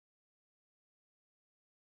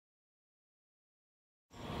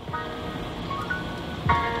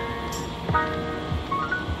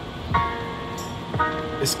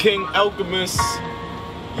It's King Alk3mist.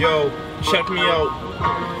 Yo, check me out.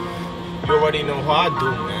 You already know how I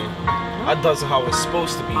do, man. I does it how it's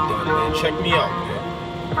supposed to be done, man. Check me out,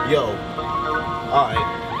 man. Yo. Alright.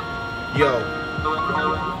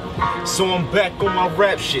 Yo. So I'm back on my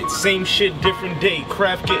rap shit. Same shit, different day.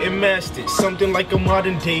 Craft getting mastered. Something like a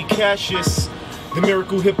modern day Cassius. The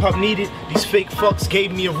miracle hip-hop needed. These fake fucks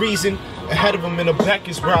gave me a reason. Ahead of them in the back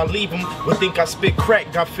is where I leave them. But think I spit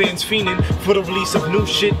crack, got fans fiending for the release of new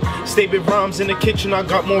shit. Stay with rhymes in the kitchen, I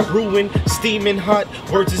got more brewing. Steaming hot,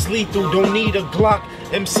 words is lethal, don't need a Glock.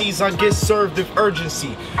 MCs I get served with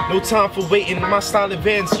urgency. No time for waiting, my style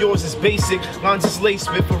advanced, yours is basic. Lines is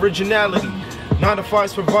laced with originality. 9 to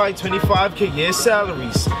 5s provide 25K year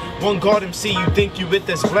salaries. One God MC, you think you with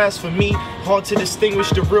that's blasphemy. Hard to distinguish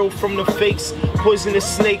the real from the fakes. Poisonous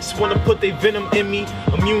snakes wanna put their venom in me.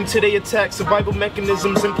 Immune to their attacks, survival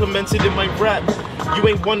mechanisms implemented in my rap. You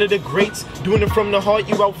ain't one of the greats, doing it from the heart,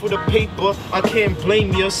 you out for the paper. I can't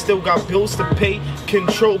blame you, still got bills to pay.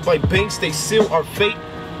 Controlled by banks, they seal our fate.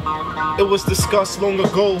 It was discussed long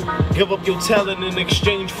ago. Give up your talent in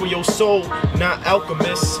exchange for your soul. Not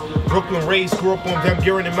alchemists. Brooklyn raised, grew up on Van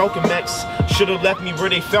Buren and Malcolm X. Should've left me where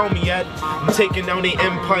they found me at. I'm taking down the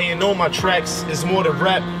empire and all my tracks is more than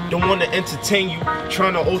rap. Don't wanna entertain you.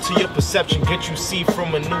 Trying to alter your perception, get you see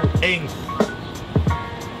from a new angle.